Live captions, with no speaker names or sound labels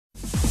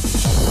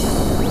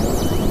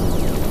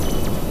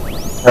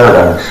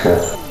Paradigm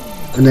Shift.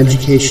 An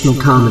educational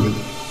comedy.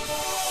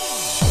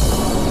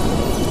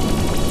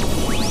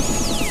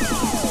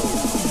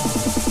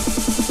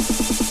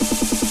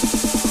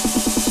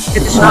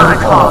 It's not a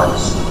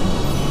cause,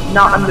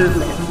 not a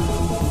movement.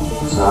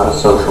 It's not a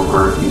social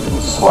group you can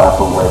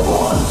slap a label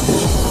onto.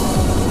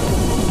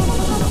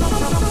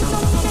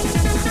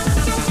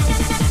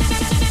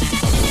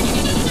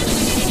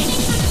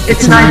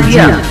 It's an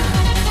idea.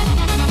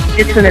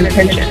 It's an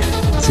intention.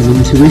 It's an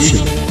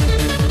intuition.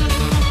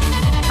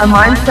 A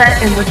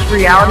mindset in which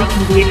reality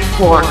can be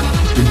explored.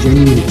 Through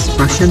genuine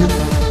expression,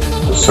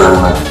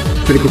 Discernment.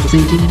 critical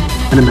thinking,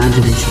 and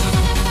imagination.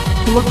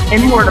 To look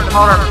inward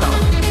upon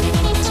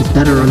ourselves. To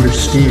better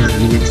understand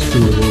the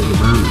external world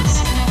around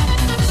us.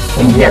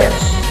 And yes,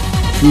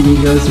 Few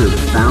egos are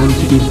bound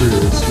to be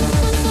bruised.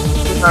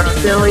 With our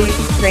silly,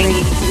 zany,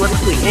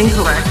 politically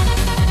incorrect,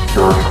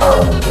 George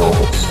Carlin and Bill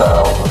Hicks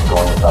style of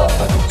going about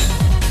things.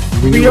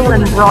 real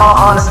and raw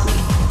honesty.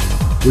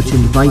 Which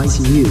invites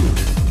you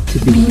to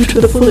be to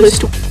the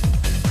fullest.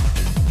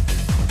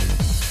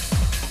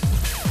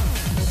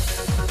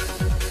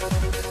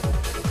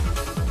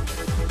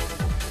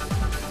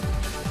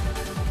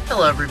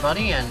 Hello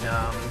everybody, and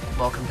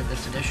welcome to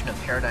this edition of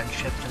Paradigm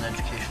Shift and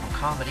Educational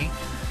Comedy.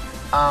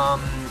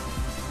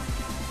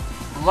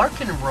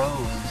 Larken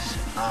Rose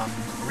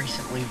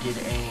recently did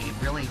a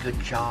really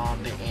good job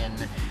in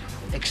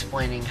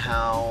explaining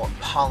how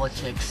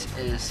politics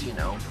is,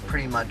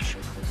 pretty much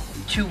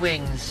two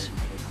wings,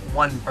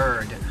 one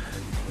bird.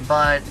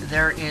 But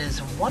there is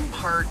one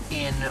part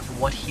in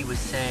what he was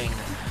saying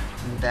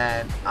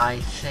that I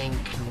think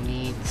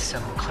needs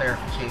some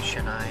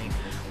clarification.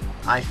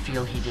 I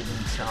feel he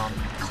didn't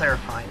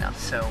clarify enough,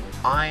 so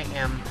I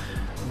am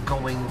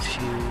going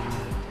to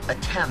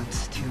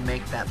attempt to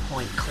make that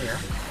point clear.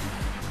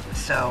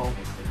 So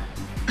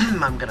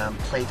I'm gonna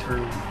play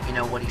through,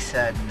 what he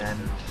said, and then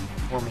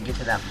when we get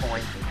to that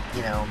point,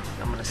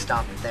 I'm gonna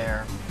stop it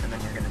there, and then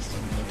you're gonna see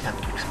me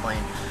attempt to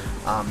explain.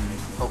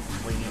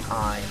 Hopefully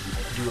I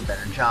do a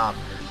better job.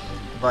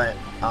 But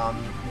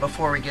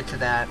before we get to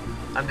that,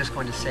 I'm just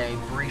going to say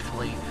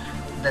briefly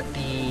that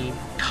the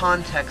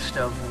context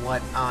of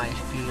what I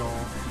feel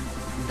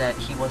that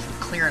he wasn't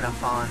clear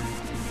enough on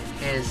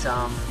is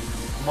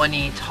when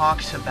he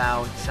talks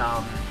about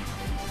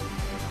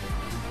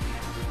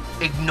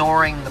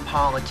ignoring the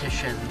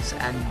politicians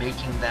and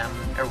making them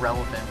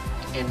irrelevant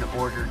in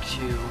order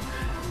to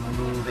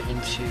move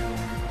into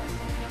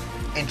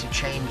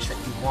change that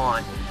you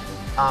want.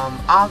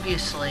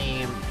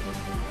 Obviously,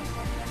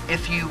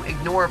 if you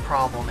ignore a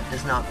problem, it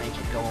does not make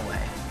it go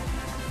away.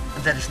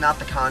 That is not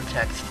the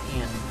context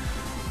in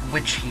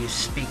which he is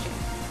speaking.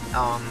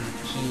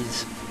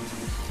 He's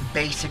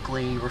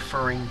basically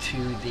referring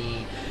to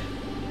the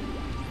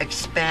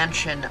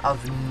expansion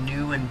of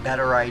new and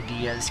better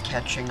ideas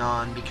catching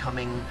on,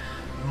 becoming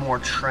more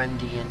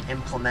trendy and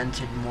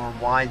implemented more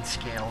wide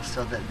scale,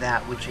 so that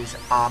that which is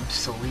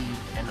obsolete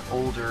and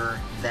older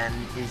then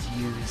is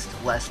used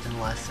less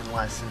and less and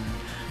less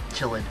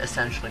until it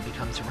essentially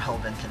becomes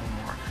irrelevant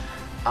anymore.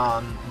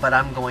 But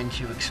I'm going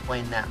to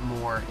explain that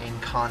more in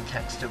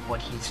context of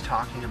what he's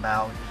talking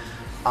about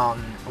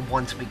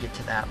once we get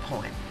to that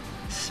point.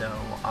 So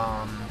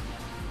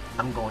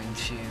I'm going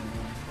to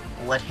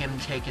let him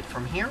take it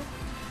from here,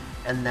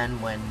 and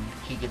then when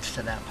he gets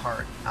to that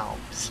part, I'll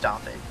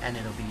stop it, and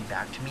it'll be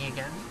back to me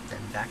again, then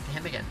back to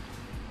him again.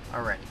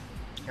 Alrighty,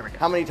 here we go.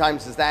 How many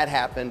times has that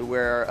happened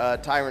where a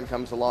tyrant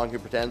comes along who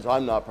pretends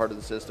I'm not part of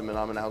the system and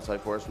I'm an outside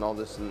force and all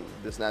this and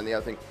that and the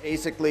other thing?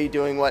 Basically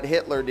doing what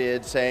Hitler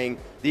did, saying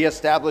the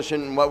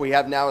establishment and what we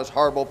have now is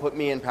horrible, put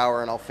me in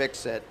power and I'll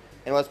fix it.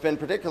 And what's been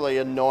particularly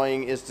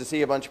annoying is to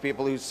see a bunch of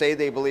people who say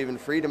they believe in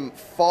freedom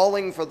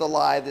falling for the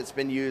lie that's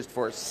been used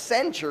for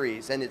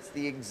centuries, and it's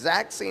the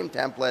exact same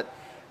template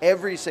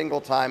every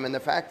single time. And the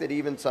fact that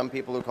even some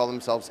people who call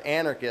themselves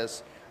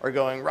anarchists are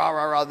going, rah,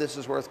 rah, rah, this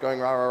is worth going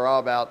rah, rah, rah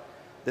about,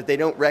 that they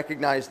don't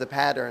recognize the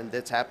pattern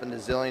that's happened a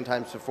zillion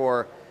times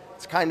before,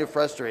 it's kind of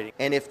frustrating.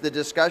 And if the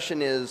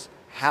discussion is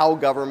how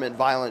government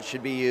violence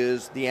should be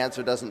used, the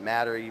answer doesn't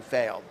matter, you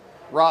failed.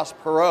 Ross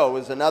Perot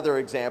is another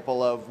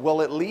example of,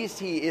 well, at least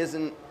he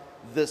isn't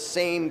the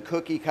same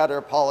cookie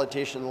cutter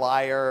politician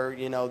liar,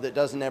 that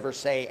doesn't ever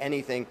say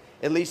anything.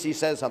 At least he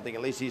says something.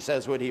 At least he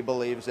says what he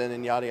believes in,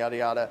 and yada, yada,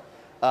 yada.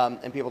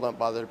 And people don't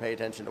bother to pay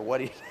attention to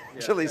what he's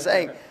actually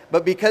saying.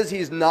 But because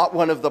he's not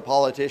one of the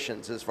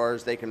politicians, as far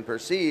as they can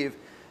perceive,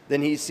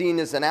 then he's seen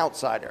as an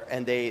outsider.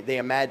 And they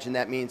imagine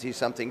that means he's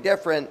something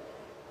different.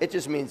 It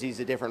just means he's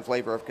a different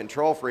flavor of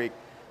control freak.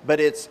 But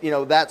it's,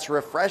 that's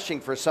refreshing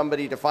for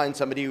somebody to find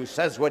somebody who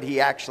says what he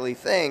actually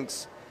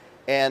thinks.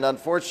 And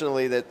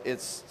unfortunately, that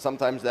it's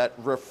sometimes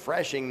that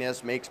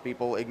refreshingness makes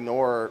people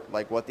ignore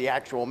like what the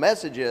actual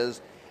message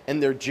is.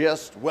 And they're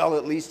just, well,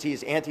 at least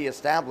he's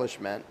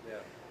anti-establishment. Yeah.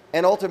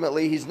 And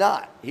ultimately, he's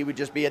not. He would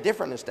just be a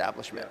different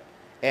establishment.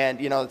 Yeah.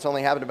 And, it's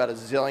only happened about a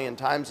zillion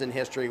times in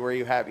history where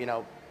you have,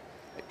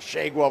 like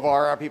Che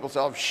Guevara, people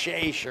still have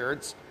Che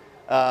shirts.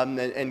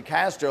 And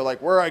Castro,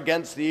 like, we're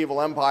against the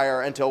evil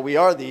empire until we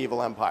are the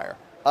evil empire.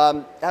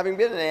 Having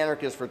been an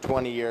anarchist for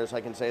 20 years,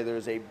 I can say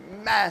there's a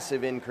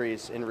massive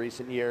increase in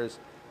recent years.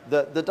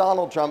 The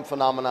Donald Trump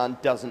phenomenon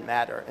doesn't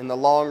matter. In the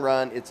long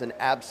run, it's an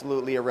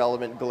absolutely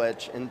irrelevant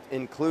glitch,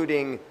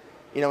 including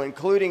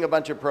a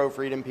bunch of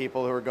pro-freedom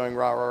people who are going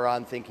rah, rah, rah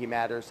and think he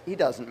matters. He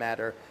doesn't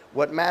matter.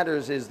 What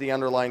matters is the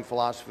underlying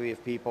philosophy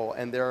of people,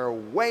 and there are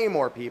way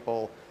more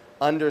people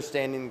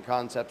understanding the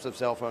concepts of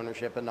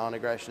self-ownership and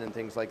non-aggression and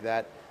things like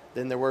that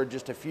than there were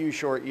just a few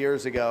short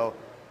years ago.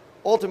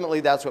 Ultimately,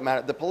 that's what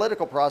matters. The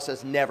political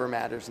process never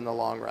matters in the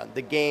long run.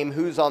 The game,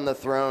 who's on the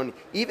throne,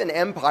 even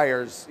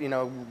empires,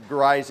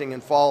 rising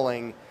and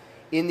falling,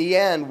 in the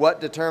end,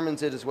 what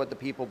determines it is what the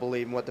people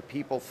believe and what the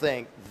people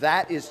think.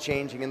 That is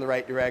changing in the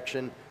right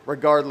direction,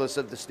 regardless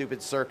of the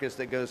stupid circus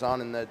that goes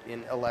on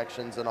in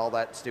elections and all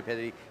that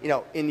stupidity.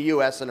 In the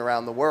U.S. and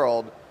around the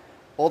world,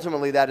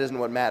 ultimately that isn't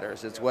what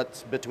matters. It's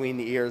what's between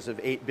the ears of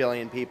 8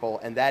 billion people,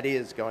 and that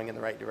is going in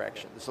the right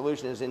direction. The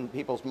solution is in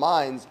people's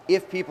minds.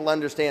 If people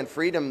understand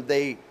freedom,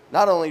 they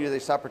not only do they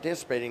stop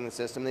participating in the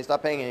system, they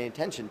stop paying any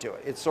attention to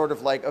it. It's sort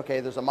of like,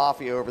 okay, there's a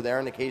mafia over there,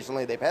 and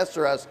occasionally they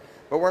pester us,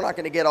 but we're not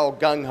going to get all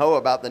gung-ho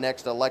about the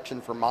next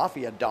election for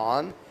Mafia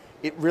Dawn.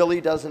 It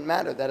really doesn't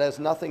matter. That has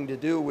nothing to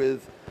do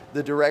with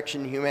the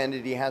direction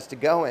humanity has to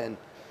go in.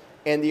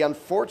 And the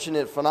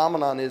unfortunate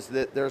phenomenon is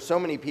that there are so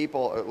many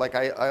people, like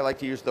I like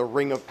to use the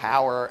ring of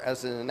power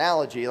as an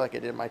analogy, like I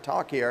did in my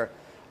talk here,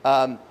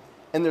 and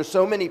there's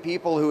so many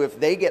people who, if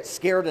they get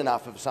scared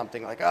enough of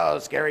something, like, oh,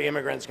 scary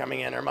immigrants coming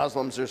in or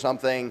Muslims or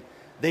something,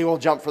 they will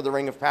jump for the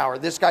ring of power.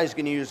 This guy's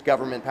going to use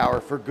government power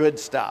for good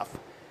stuff.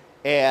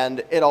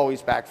 And it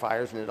always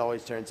backfires and it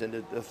always turns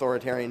into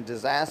authoritarian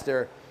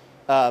disaster.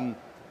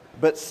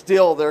 But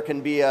still, there can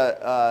be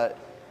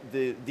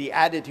the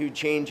attitude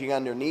changing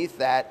underneath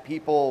that.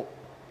 People,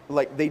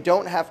 they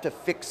don't have to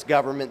fix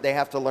government. They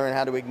have to learn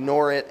how to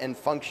ignore it and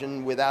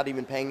function without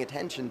even paying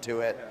attention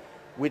to it,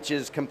 which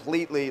is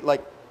completely,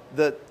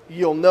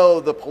 you'll know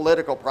the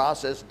political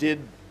process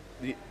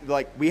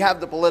we have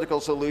the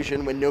political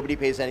solution when nobody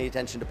pays any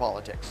attention to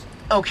politics.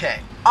 Okay,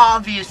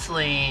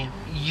 obviously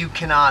you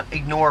cannot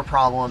ignore a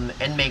problem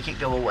and make it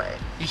go away.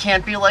 You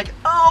can't be like,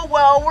 oh,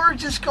 well, we're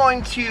just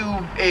going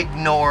to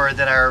ignore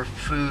that our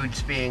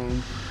food's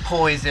being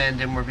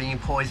poisoned and we're being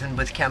poisoned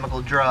with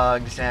chemical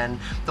drugs and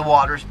the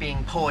water's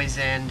being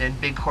poisoned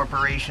and big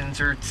corporations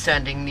are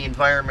sending the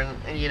environment,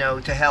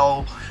 to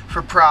hell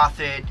for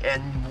profit,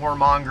 and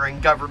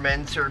warmongering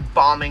governments are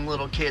bombing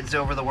little kids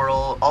all over the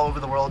world.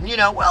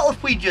 Well,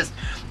 if we just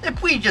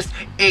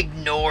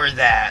ignore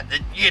that,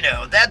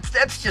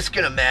 that's just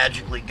gonna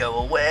magically go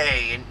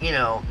away.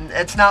 And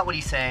that's not what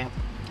he's saying.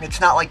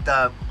 It's not like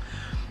the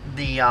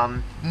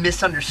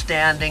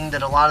misunderstanding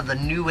that a lot of the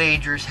New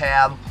Agers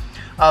have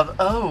of,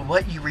 oh,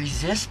 what you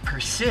resist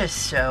persists,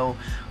 so,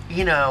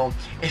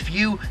 if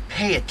you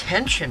pay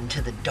attention to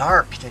the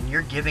dark, then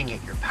you're giving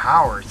it your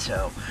power,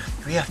 so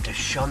we have to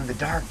shun the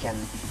dark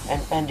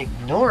and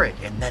ignore it,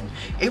 and then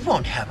it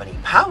won't have any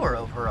power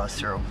over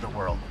us or over the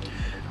world.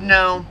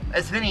 No,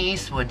 as Vinnie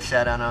Eastwood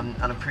said on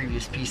a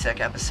previous PSEC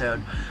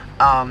episode,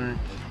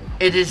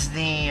 it is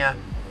the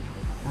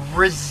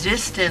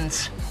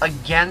resistance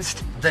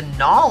against the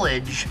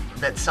knowledge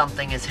that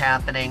something is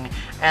happening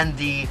and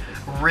the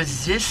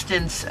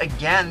resistance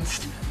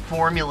against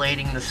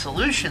formulating the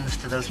solutions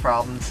to those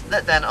problems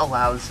that then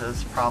allows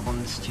those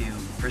problems to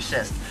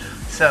persist.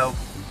 So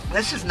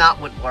this is not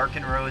what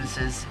Larken Rose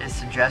is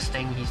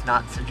suggesting. He's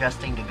not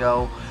suggesting to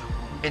go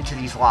into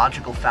these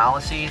logical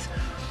fallacies.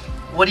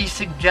 What he's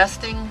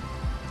suggesting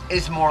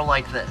is more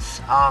like this.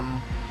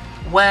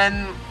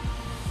 When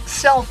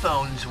cell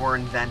phones were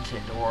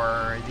invented,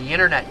 or the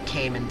internet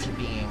came into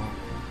being,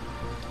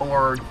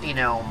 or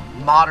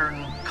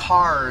modern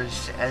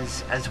cars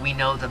as we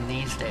know them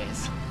these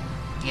days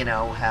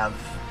have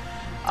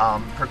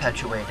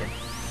perpetuated,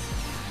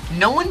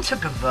 no one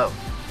took a vote.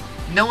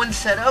 No one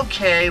said,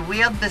 okay, we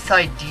have this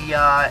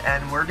idea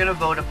and we're gonna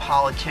vote a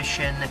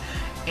politician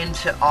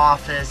into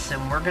office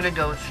and we're gonna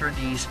go through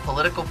these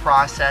political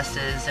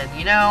processes, and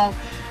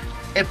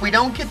if we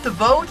don't get the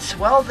votes,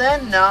 well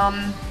then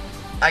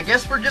I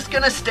guess we're just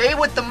gonna stay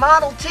with the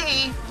Model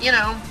T.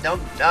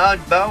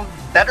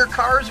 Better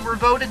cars were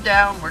voted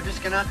down. We're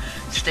just gonna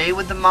stay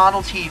with the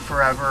Model T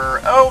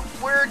forever. Oh,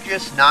 we're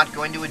just not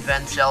going to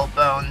invent cell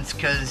phones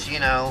because,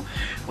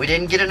 we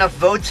didn't get enough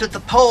votes at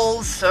the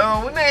polls,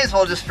 so we may as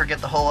well just forget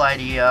the whole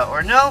idea.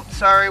 Or no,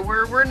 sorry,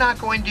 we're not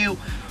going to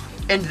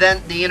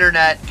invent the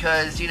internet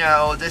because,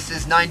 this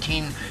is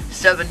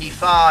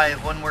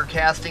 1975 when we're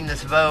casting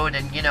this vote,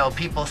 and,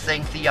 people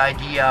think the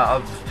idea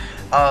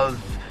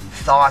of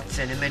thoughts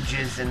and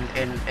images and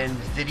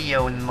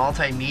video and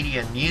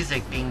multimedia and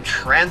music being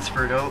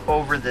transferred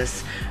over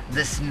this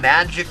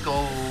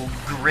magical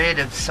grid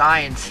of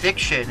science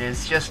fiction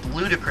is just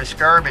ludicrous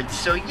garbage.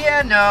 So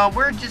yeah, no,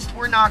 we're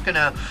not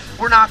gonna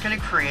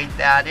create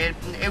that.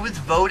 It was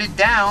voted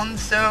down,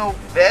 so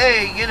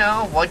hey,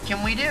 what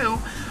can we do?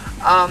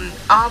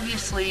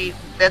 Obviously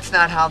that's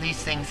not how these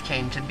things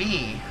came to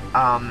be.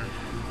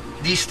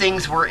 these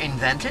things were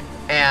invented,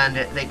 and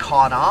they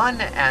caught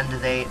on, and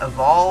they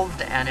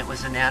evolved, and it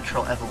was a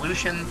natural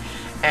evolution.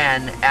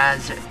 And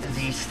as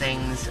these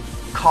things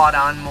caught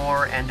on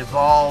more and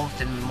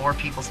evolved, and more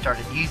people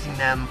started using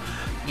them,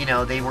 you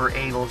know, they were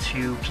able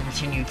to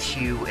continue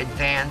to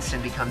advance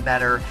and become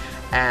better,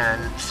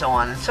 and so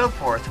on and so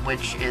forth,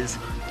 which is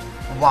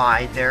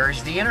why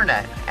there's the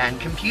internet and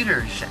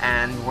computers,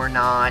 and we're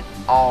not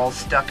all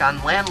stuck on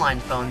landline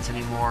phones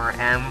anymore,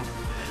 and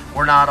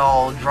we're not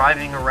all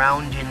driving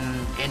around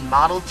in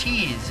Model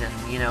Ts,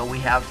 and, you know, we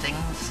have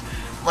things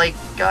like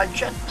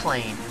jet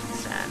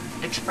planes and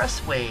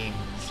expressways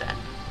and,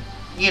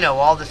 you know,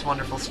 all this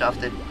wonderful stuff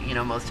that, you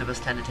know, most of us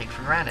tend to take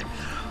for granted.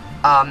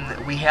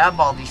 We have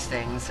all these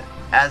things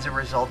as a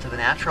result of a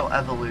natural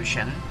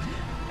evolution,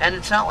 and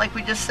it's not like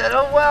we just said,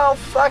 oh well,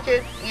 fuck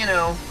it, you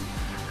know.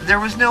 There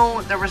was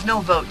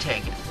no vote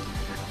taken,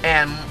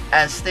 and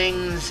as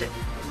things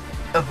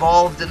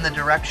evolved in the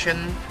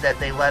direction that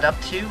they led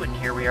up to, and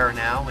here we are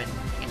now in,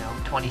 you know,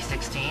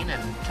 2016,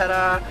 and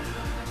ta-da,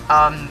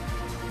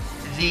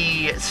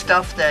 the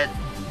stuff that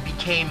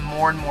became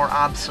more and more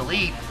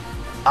obsolete,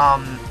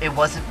 it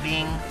wasn't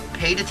being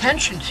paid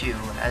attention to,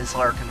 as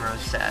Larken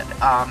Rose said.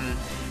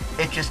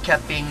 It just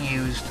kept being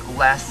used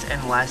less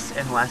and less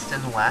and less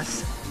and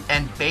less,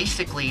 and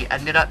basically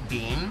ended up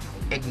being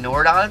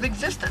ignored out of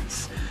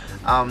existence,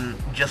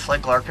 just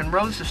like Larken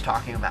Rose was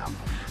talking about.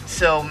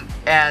 So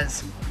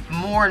as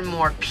more and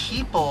more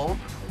people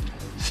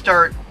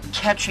start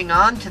catching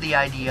on to the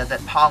idea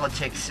that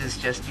politics is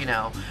just, you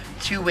know,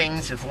 two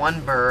wings of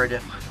one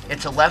bird,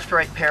 it's a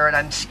left-right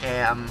paradigm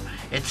scam,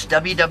 it's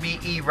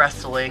WWE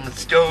wrestling,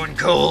 Stone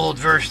Cold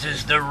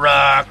versus The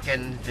Rock,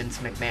 and Vince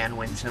McMahon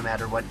wins no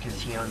matter what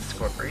because he owns the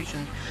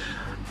corporation.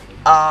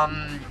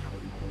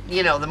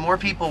 You know, the more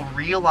people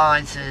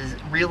realizes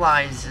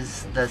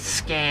the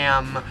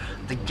scam,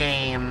 the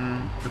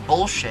game, the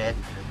bullshit,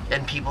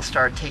 and people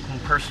start taking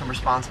personal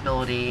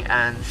responsibility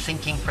and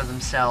thinking for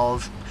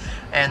themselves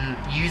and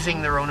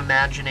using their own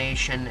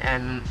imagination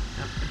and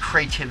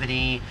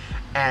creativity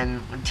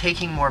and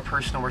taking more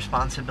personal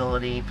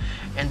responsibility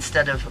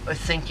instead of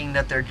thinking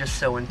that they're just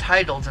so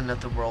entitled and that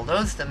the world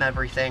owes them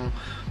everything,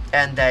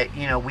 and that,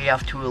 you know, we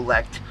have to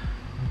elect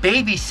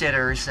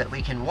babysitters that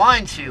we can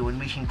whine to and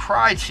we can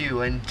cry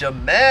to and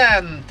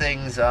demand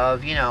things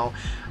of, you know.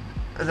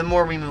 The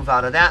more we move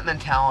out of that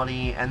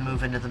mentality and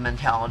move into the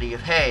mentality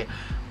of, hey,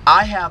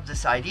 I have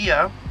this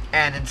idea,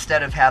 and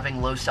instead of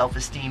having low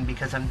self-esteem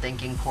because I'm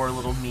thinking, poor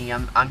little me,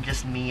 I'm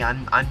just me,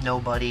 I'm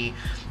nobody,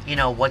 you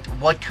know,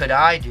 what could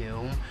I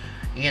do,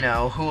 you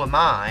know, who am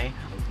I,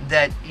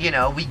 that, you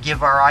know, we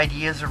give our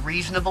ideas a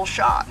reasonable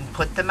shot and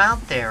put them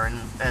out there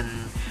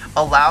and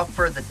allow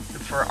for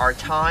our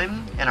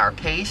time and our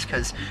pace,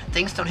 because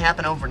things don't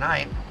happen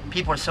overnight.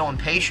 People are so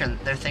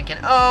impatient, they're thinking,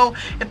 oh,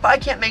 if I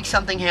can't make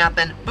something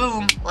happen,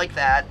 boom, like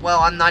that,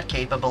 well, I'm not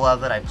capable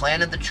of it. I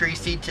planted the tree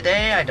seed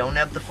today, I don't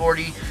have the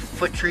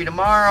 40-foot tree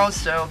tomorrow,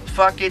 so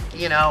fuck it,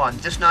 you know, I'm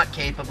just not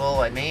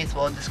capable, I may as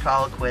well just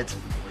call it quits.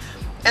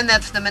 And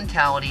that's the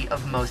mentality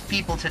of most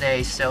people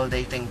today, so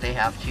they think they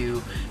have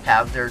to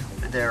have their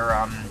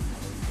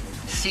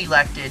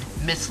selected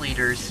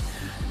misleaders,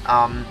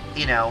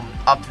 you know,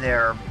 up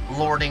there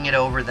lording it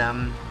over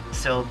them,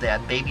 so they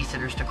have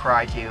babysitters to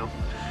cry to.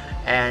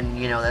 And,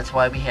 you know, that's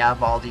why we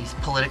have all these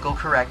political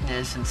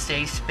correctness and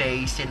safe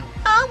space and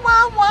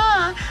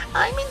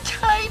I'm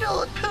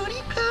entitled,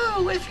 pooty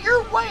poo, if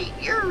you're white,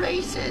 you're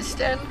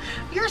racist, and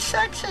you're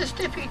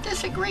sexist if you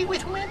disagree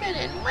with women,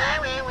 and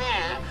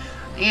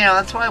you know,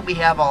 that's why we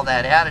have all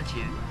that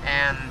attitude.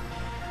 And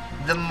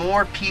the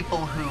more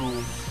people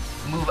who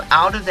move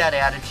out of that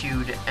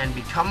attitude and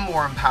become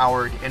more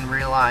empowered and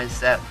realize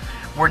that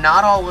we're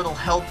not all little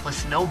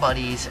helpless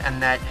nobodies,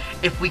 and that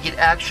if we could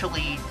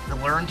actually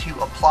learn to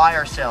apply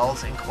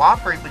ourselves and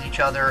cooperate with each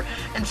other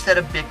instead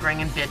of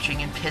bickering and bitching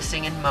and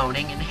pissing and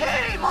moaning, and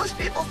hey, most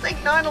people think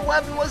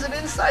 9/11 was an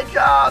inside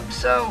job,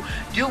 so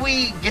do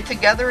we get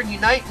together and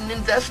unite and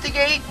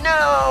investigate?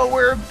 No,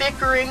 we're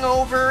bickering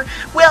over,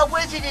 well,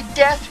 was it a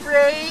death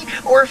ray,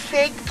 or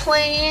fake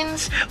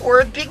planes, or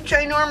a big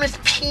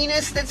ginormous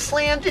penis that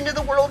slammed into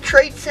the World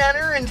Trade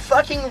Center and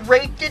fucking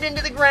raped it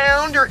into the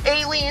ground, or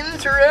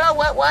aliens, or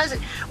what was it?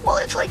 Well,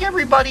 it's like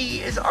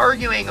everybody is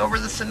arguing over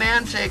the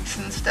semantics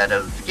instead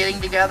of getting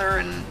together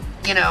and,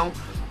 you know,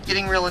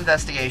 getting real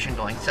investigation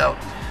going. So,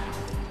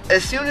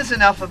 as soon as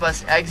enough of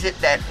us exit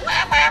that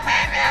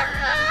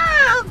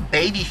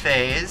baby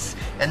phase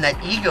and that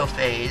ego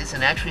phase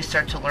and actually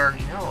start to learn,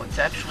 you know, it's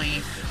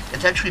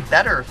actually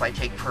better if I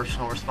take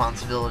personal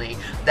responsibility.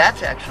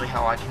 That's actually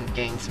how I can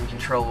gain some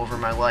control over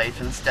my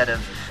life instead of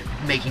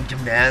making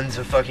demands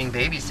of fucking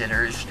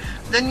babysitters.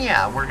 Then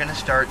yeah, we're gonna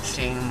start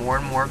seeing more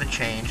and more of a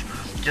change.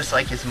 Just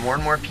like as more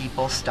and more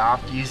people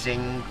stopped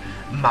using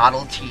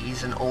Model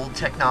Ts and old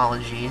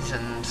technologies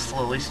and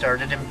slowly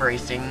started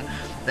embracing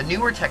the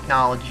newer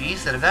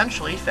technologies, that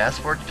eventually,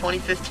 fast forward to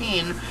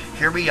 2015,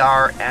 here we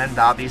are, and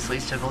obviously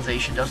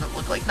civilization doesn't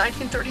look like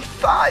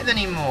 1935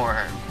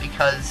 anymore,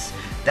 because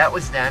that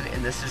was then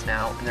and this is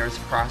now, and there's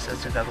a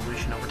process of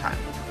evolution over time.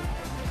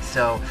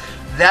 So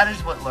that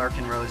is what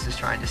Larken Rose is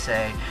trying to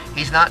say.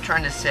 He's not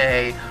trying to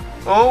say,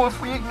 oh,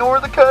 if we ignore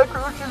the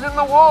cockroaches in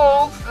the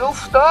walls, they'll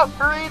stop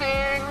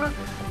breeding.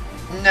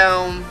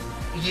 No,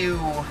 you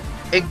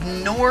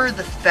ignore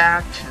the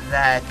fact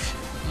that,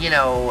 you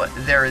know,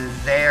 they're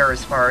there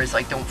as far as,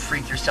 like, don't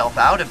freak yourself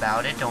out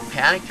about it, don't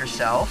panic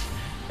yourself.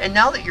 And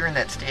now that you're in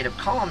that state of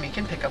calm, you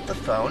can pick up the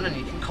phone and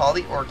you can call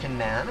the Orkin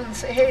Man and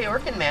say, hey,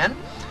 Orkin Man,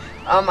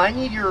 I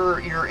need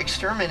your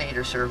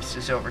exterminator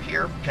services over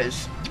here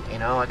because, you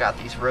know, I got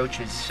these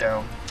roaches,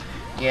 so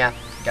yeah,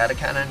 gotta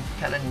kind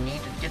of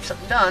need to get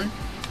something done.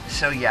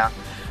 So yeah,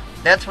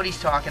 that's what he's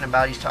talking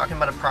about. He's talking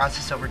about a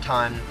process over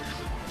time.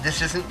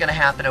 This isn't going to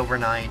happen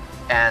overnight,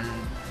 and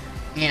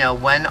you know,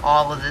 when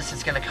all of this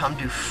is going to come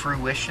to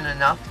fruition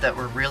enough that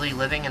we're really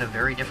living in a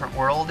very different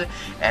world,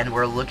 and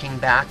we're looking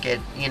back at,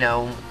 you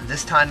know,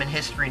 this time in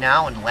history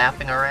now and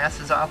laughing our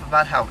asses off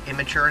about how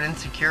immature and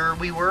insecure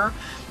we were,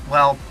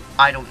 well,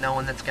 I don't know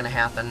when that's going to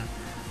happen,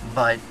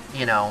 but,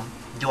 you know,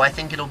 do I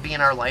think it'll be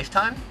in our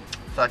lifetime?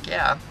 Fuck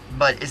yeah.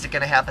 But is it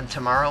going to happen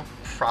tomorrow?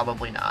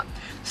 Probably not.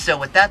 So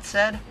with that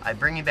said, I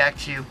bring you back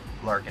to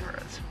Larken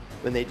Rose.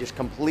 When they just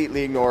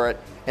completely ignore it.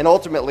 And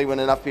ultimately, when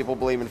enough people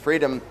believe in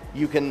freedom,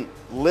 you can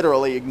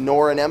literally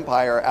ignore an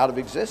empire out of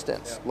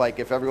existence. Yeah. Like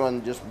if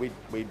everyone just, we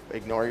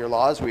ignore your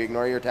laws, we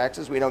ignore your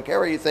taxes, we don't care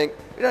what you think,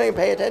 we don't even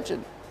pay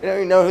attention. We don't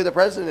even know who the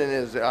president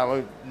is.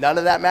 None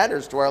of that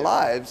matters to our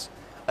lives.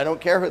 I don't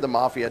care who the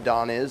mafia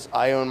don is.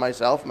 I own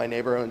myself, my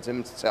neighbor owns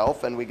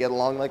himself, and we get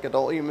along like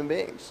adult human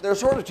beings. There's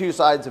sort of two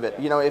sides of it.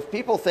 You know, if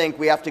people think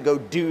we have to go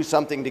do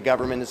something to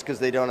government, it's because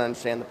they don't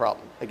understand the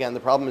problem. Again, the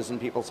problem is in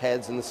people's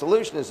heads and the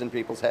solution is in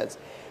people's heads.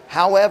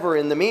 However,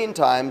 in the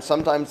meantime,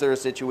 sometimes there are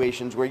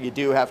situations where you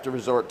do have to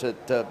resort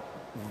to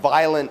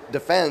violent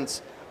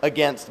defense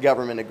against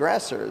government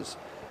aggressors.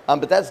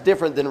 But that's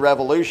different than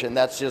revolution.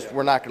 That's just,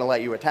 we're not going to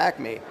let you attack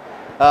me.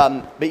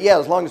 But yeah,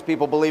 as long as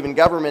people believe in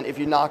government, if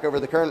you knock over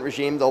the current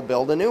regime, they'll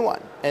build a new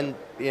one. And,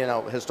 you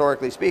know,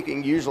 historically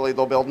speaking, usually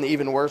they'll build an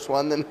even worse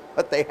one than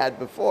what they had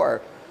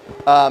before.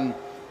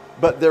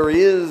 But there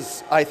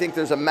is, I think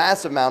there's a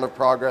massive amount of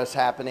progress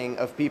happening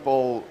of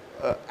people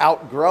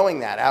outgrowing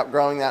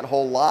that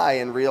whole lie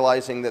and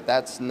realizing that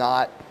that's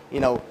not, you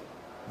know,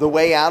 the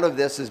way out of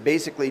this is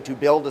basically to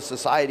build a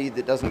society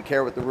that doesn't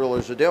care what the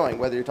rulers are doing,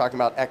 whether you're talking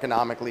about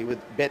economically with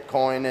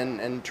Bitcoin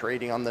and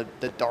trading on the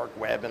dark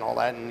web and all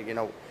that, and, you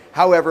know,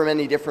 however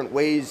many different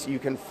ways you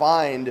can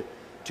find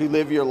to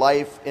live your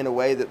life in a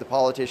way that the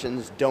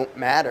politicians don't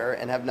matter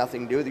and have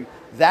nothing to do with you.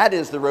 That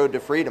is the road to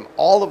freedom.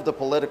 All of the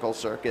political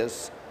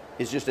circus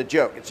is just a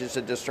joke. It's just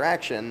a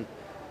distraction.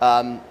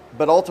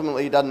 But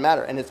ultimately it doesn't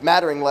matter, and it's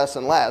mattering less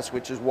and less,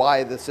 which is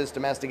why the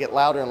system has to get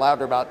louder and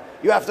louder about,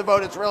 you have to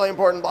vote, it's really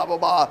important, blah, blah,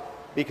 blah,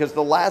 because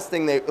the last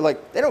thing they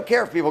don't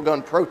care if people go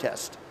and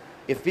protest.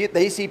 If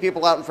they see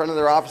people out in front of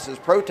their offices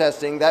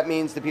protesting, that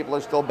means the people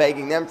are still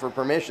begging them for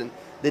permission.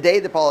 The day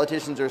the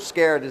politicians are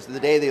scared is the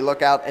day they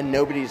look out and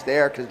nobody's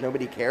there because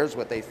nobody cares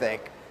what they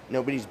think.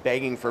 Nobody's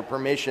begging for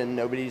permission,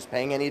 nobody's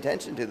paying any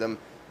attention to them.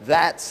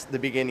 That's the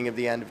beginning of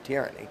the end of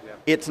tyranny. Yeah.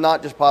 It's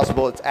not just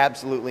possible, it's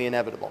absolutely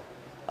inevitable.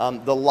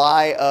 The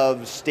lie of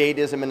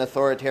statism and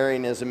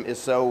authoritarianism is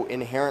so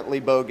inherently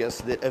bogus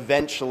that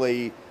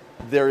eventually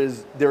there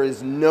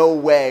is no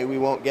way we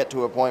won't get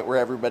to a point where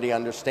everybody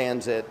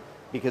understands it,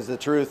 because the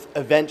truth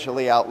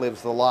eventually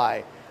outlives the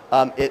lie.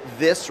 At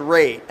this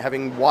rate,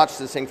 having watched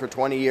this thing for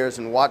 20 years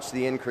and watched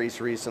the increase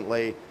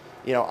recently,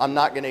 you know, I'm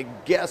not going to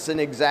guess an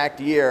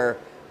exact year,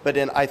 but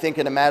I think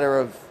in a matter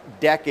of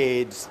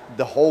decades,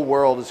 the whole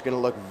world is going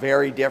to look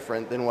very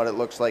different than what it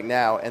looks like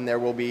now, and there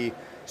will be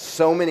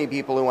so many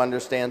people who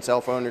understand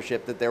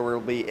self-ownership that there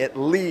will be at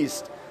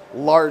least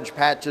large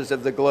patches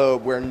of the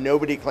globe where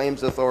nobody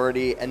claims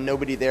authority and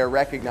nobody there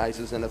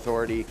recognizes an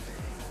authority.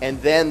 And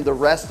then the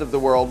rest of the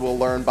world will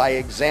learn by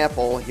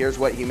example, here's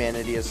what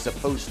humanity is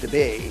supposed to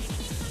be.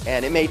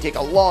 And it may take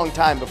a long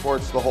time before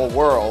it's the whole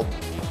world.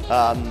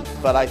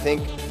 But I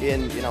think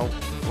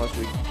unless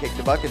we kick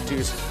the bucket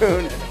too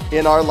soon,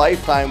 in our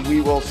lifetime,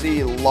 we will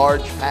see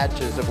large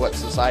patches of what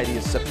society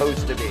is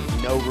supposed to be.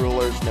 No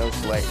rulers, no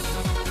slaves.